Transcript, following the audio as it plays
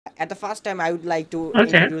at the first time, I would like to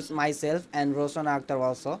Okay. introduce myself and Roshan Akhtar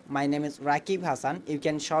also. My name is Rakib Hassan. You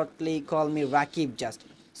can shortly call me Rakib just,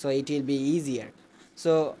 so it will be easier.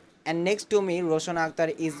 So, and next to me, Roshan Akhtar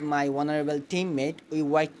is my vulnerable teammate. We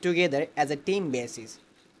work together as a team basis,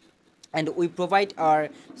 and we provide our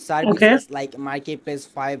Okay. services like marketplace,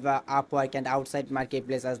 Fiverr, Upwork, and outside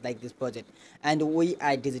marketplaces like this project. And we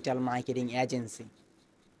are digital marketing agency,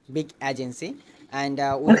 big agency, and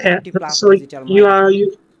we Okay. 30 plus So digital you market. are you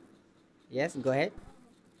Yes, go ahead.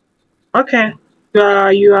 okay.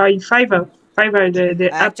 You are in Fiverr. Fiverr, the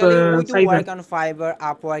app Actually, we do Fiverr. work on Fiverr,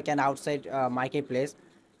 Upwork, and outside marketplace.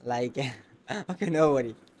 Like, okay, no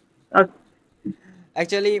worry. Uh,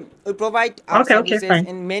 Actually, we provide our okay, okay, services fine.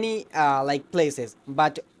 in many like places,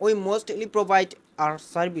 but we mostly provide our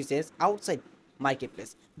services outside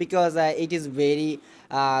marketplace because it is very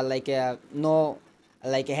no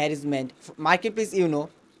like a harassment. Marketplace,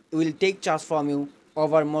 will take charge from you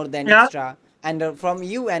over more than Yeah. extra, and from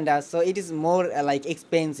you and us, so it is more like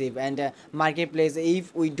expensive. And marketplace,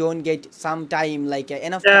 if we don't get some time, like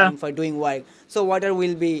enough Yeah. time for doing work, so order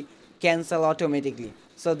will be cancel automatically,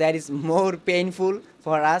 so that is more painful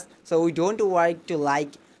for us. So we don't work to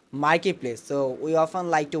like marketplace, so we often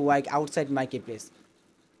like to work outside marketplace.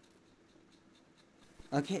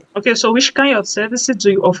 Okay. Okay. So which kind of services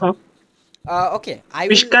do you offer? Okay, I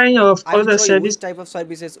Which will kind of I will other show you service? which type of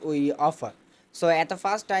services we offer. So at the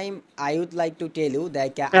first time, I would like to tell you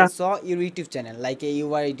that I Yeah. saw your YouTube channel, like you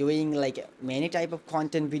were doing like many type of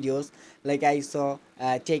content videos. Like I saw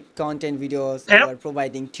tech content videos, you Yeah. are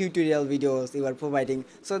providing tutorial videos, you are providing.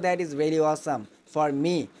 So that is really awesome for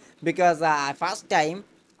me because first time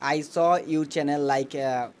I saw your channel, like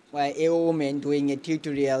a woman doing a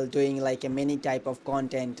tutorial, doing like a many type of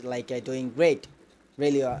content, like doing great,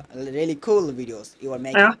 really really cool videos you are Yeah.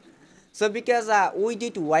 making. So because we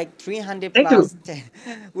did work 300 Thank you. plus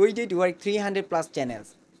we did work 300 plus channels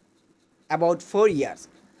about 4 years.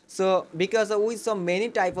 So because we saw many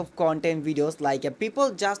type of content videos, like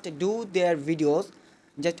people just do their videos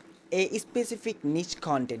just a specific niche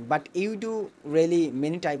content, but you do really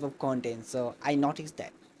many type of content, so I noticed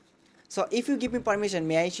that. So if you give me permission,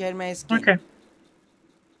 may I share my screen? Okay.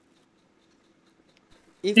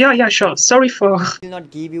 If Yeah. Yeah. Sure. Sorry for. will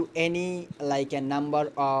not give you any like a number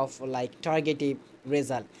of like targeted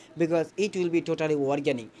result, because it will be totally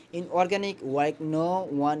organic. In organic work, no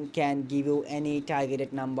one can give you any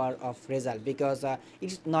targeted number of result because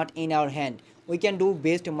it's not in our hand. We can do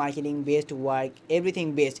best marketing, best work,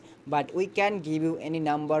 everything best, but we can give you any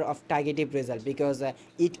number of targeted result because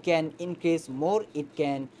it can increase more, it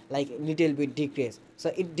can like little bit decrease,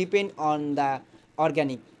 so it depend on the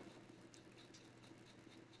organic.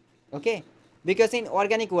 Okay, because in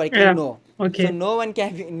organic work, Yeah. so Okay. no one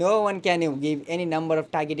can give any number of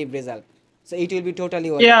targeted result, so it will be totally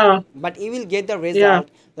organic. Yeah. But you will get the Yeah. result,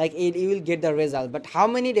 like you will get the result, but how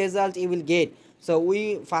many results you will get? So we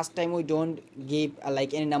first time we don't give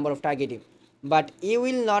like any number of targeted, but you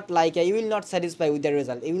will not like you will not satisfy with the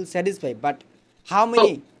result, you will satisfy, but how Oh.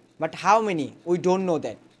 many? But how many, we don't know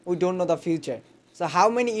that. We don't know the future. So how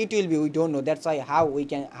many it will be, we don't know. That's why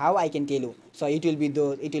how I can tell you, so it will be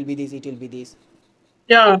those, it will be this, it will be this.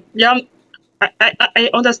 Yeah. Yeah. I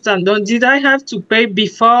understand. Don't did I have to pay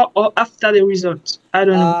before or after the result? I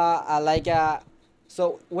don't know. Like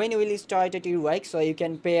so when you will start at your work, so you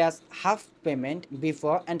can pay us half payment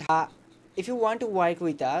before, and if you want to work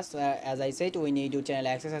with us, as I said, we need to channel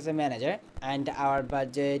access as a manager, and our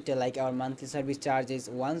budget, like our monthly service charge is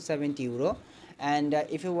 170 euro. And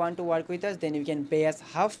if you want to work with us, then you can pay us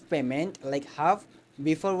half payment, like half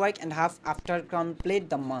before work and half after complete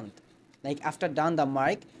the month, like after done the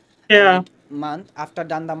mark, Yeah. like month after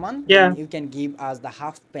done the month, then Yeah. you can give us the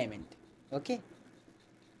half payment. Okay,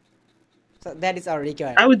 so that is our I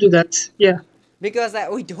requirement, will do that. Yeah. because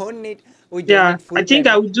we don't Yeah. need I full think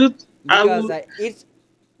I payment, will do. I because will. it's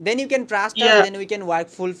then you can trust us, Yeah. then we can work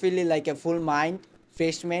fulfilly like a full mind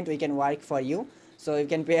refreshment, we can work for you. So you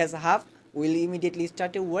can pay us half, we'll immediately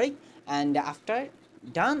start to work, and after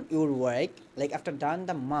done your work, like after done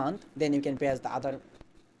the month, then you can pay us the other,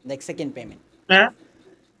 like second payment, Yeah. half.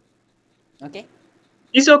 Okay.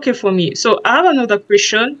 It's okay for me. So I have another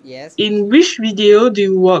question. Yes. In which video do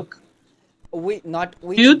you work? We not Do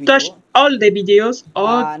which you touch video. all the videos or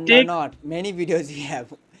No, take? not many videos we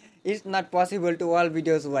have. It's not possible to all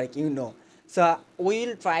videos work. So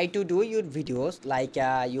we'll try to do your videos like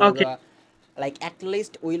your Okay. like at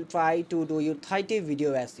least we'll try to do your 30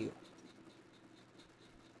 video as you.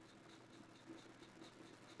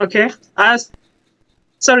 Okay. As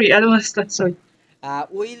sorry, I don't understand. Sorry.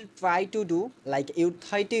 We'll try to do like your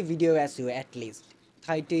 30 video as you, at least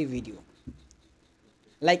 30 video.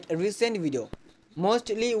 like a recent video.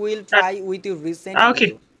 Mostly we'll try with a recent Okay.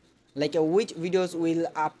 video, like which videos will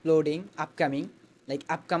uploading upcoming, like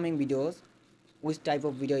upcoming videos, which type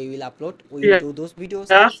of video you will upload, we will Yeah. do those videos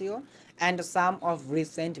Yeah. SEO. And some of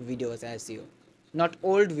recent videos SEO, not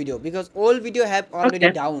old video, because old video have already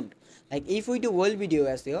Okay. down. Like if we do old video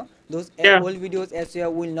SEO, those Yeah. old videos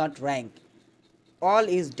SEO will not rank, all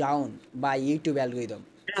is down by YouTube algorithm.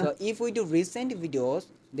 Yeah. So if we do recent videos,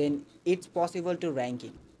 then it's possible to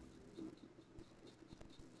ranking.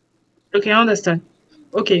 Okay, I understand.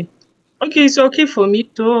 Okay. Okay, it's okay for me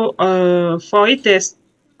to for a test.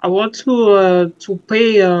 I want to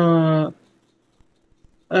pay a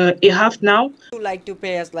half now. You like to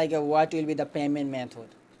pay us, like what will be the payment method?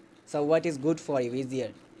 So what is good for you,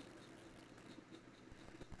 easier?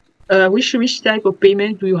 Which type of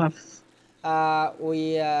payment do you have?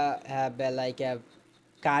 We have like a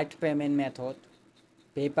card payment method,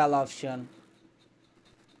 PayPal option,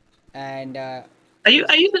 and Are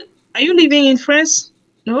you living in France?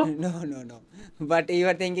 No? no, no, no. But you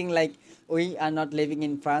are thinking like we are not living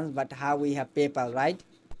in France, but how we have PayPal, right?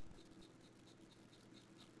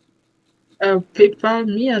 PayPal,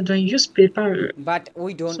 me, I don't use PayPal. But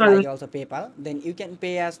we don't So I like don't, also PayPal. Then you can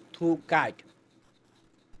pay us through card.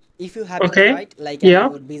 If you having okay. card like Yeah.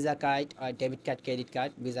 a Visa card or debit card, credit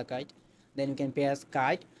card, Visa card, then you can pay us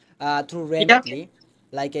card through Yeah. Remitly.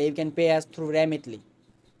 Like you can pay us through Remitly.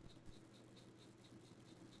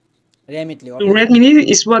 Remitly, okay? Redmi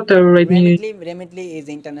is what Redmi Remitly is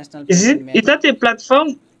international is payment is method. that a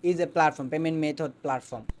platform? Is a platform, payment method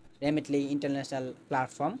platform. Remitly international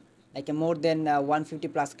platform. Like more than 150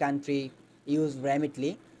 plus country use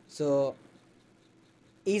Remitly. So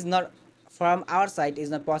is not, from our side is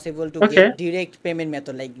not possible to Okay. get direct payment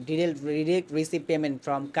method, like direct receive payment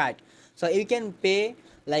from card. So you can pay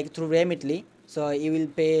like through Remitly. So you will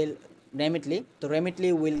pay Remitly. The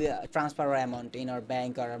Remitly will transfer our amount in our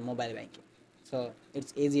bank or our mobile banking. So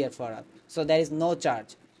it's easier for us. So there is no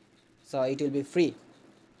charge. So it will be free.